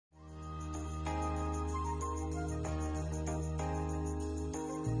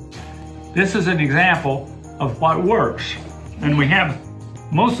this is an example of what works. And we have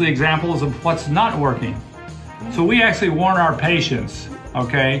mostly examples of what's not working. So we actually warn our patients,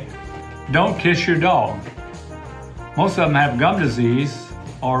 okay, don't kiss your dog. Most of them have gum disease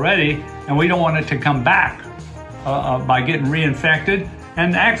already, and we don't want it to come back by getting reinfected.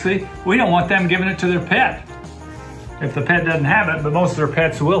 And actually, we don't want them giving it to their pet if the pet doesn't have it, but most of their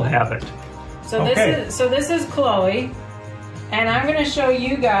pets will have it. So this is Chloe, and I'm going to show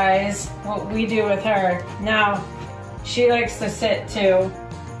you guys what we do with her. Now, she likes to sit too,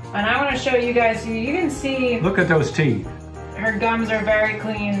 and I want to show you guys. You can see. Look at those teeth. Her gums are very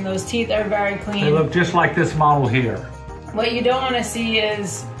clean. Those teeth are very clean. They look just like this model here. What you don't want to see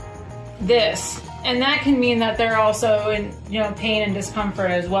is this, and that can mean that they're also in pain and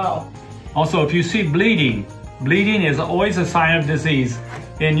discomfort as well. Also, if you see bleeding, bleeding is always a sign of disease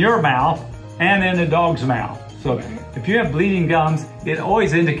in your mouth and in the dog's mouth. So if you have bleeding gums, it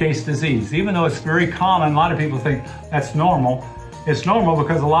always indicates disease. Even though it's very common, a lot of people think that's normal. It's normal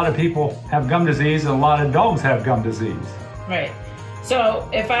because a lot of people have gum disease and a lot of dogs have gum disease. Right. So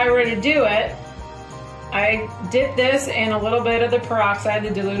if I were to do it, I dip this in a little bit of the peroxide,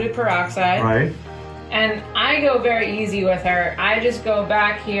 the diluted peroxide. Right. And I go very easy with her. I just go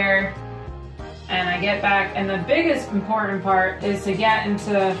back here and I get back. And the biggest important part is to get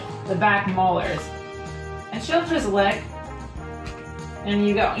into the back molars. And she'll just lick. And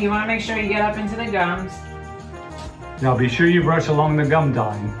you want to make sure you get up into the gums. Now be sure you brush along the gum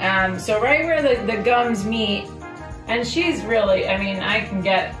line. So right where the gums meet, and she's really, I can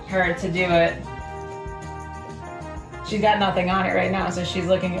get her to do it. She's got nothing on it right now, so she's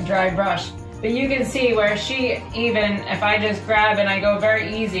licking a dry brush. But you can see where she, even if I just grab and I go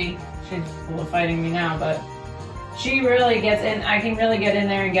very easy, she's a little fighting me now, but she really gets in. I can really get in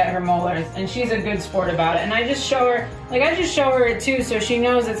there and get her molars, and she's a good sport about it. And I just show her, it too, so she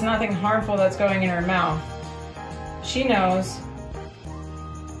knows it's nothing harmful that's going in her mouth. She knows.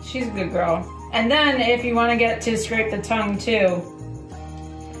 She's a good girl. And then if you want to get to scrape the tongue too.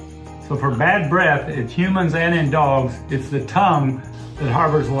 So for bad breath, in humans and in dogs, it's the tongue that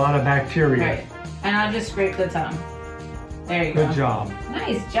harbors a lot of bacteria. Right. And I'll just scrape the tongue. There you go. Good job.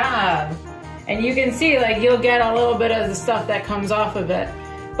 Nice job. And you can see, you'll get a little bit of the stuff that comes off of it.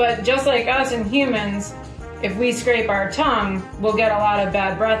 But just like us and humans, if we scrape our tongue, we'll get a lot of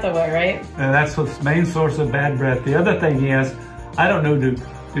bad breath away, right? And that's the main source of bad breath. The other thing is, I don't know,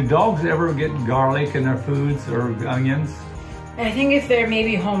 do dogs ever get garlic in their foods or onions? I think if they're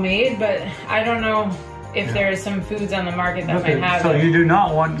maybe homemade, but I don't know if there's some foods on the market that might have so it. You do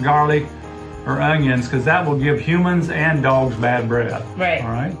not want garlic or onions because that will give humans and dogs bad breath. Right. All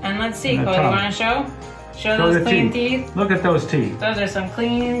right. And let's see, Chloe, you want to show? Show those clean teeth. Look at those teeth. Those are some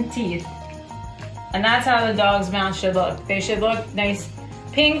clean teeth. And that's how the dog's mouth should look. They should look nice,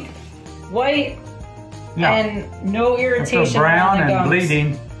 pink, white, and no irritation brown around the gums. and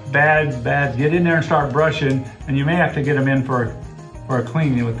bleeding. Bad. Get in there and start brushing, and you may have to get them in for a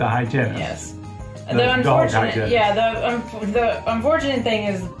cleaning with the hygienist. Yes. The unfortunate, the unfortunate thing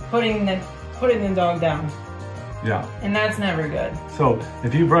is putting the dog down. Yeah. And that's never good. So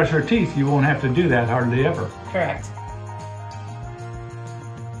if you brush her teeth, you won't have to do that hardly ever. Correct.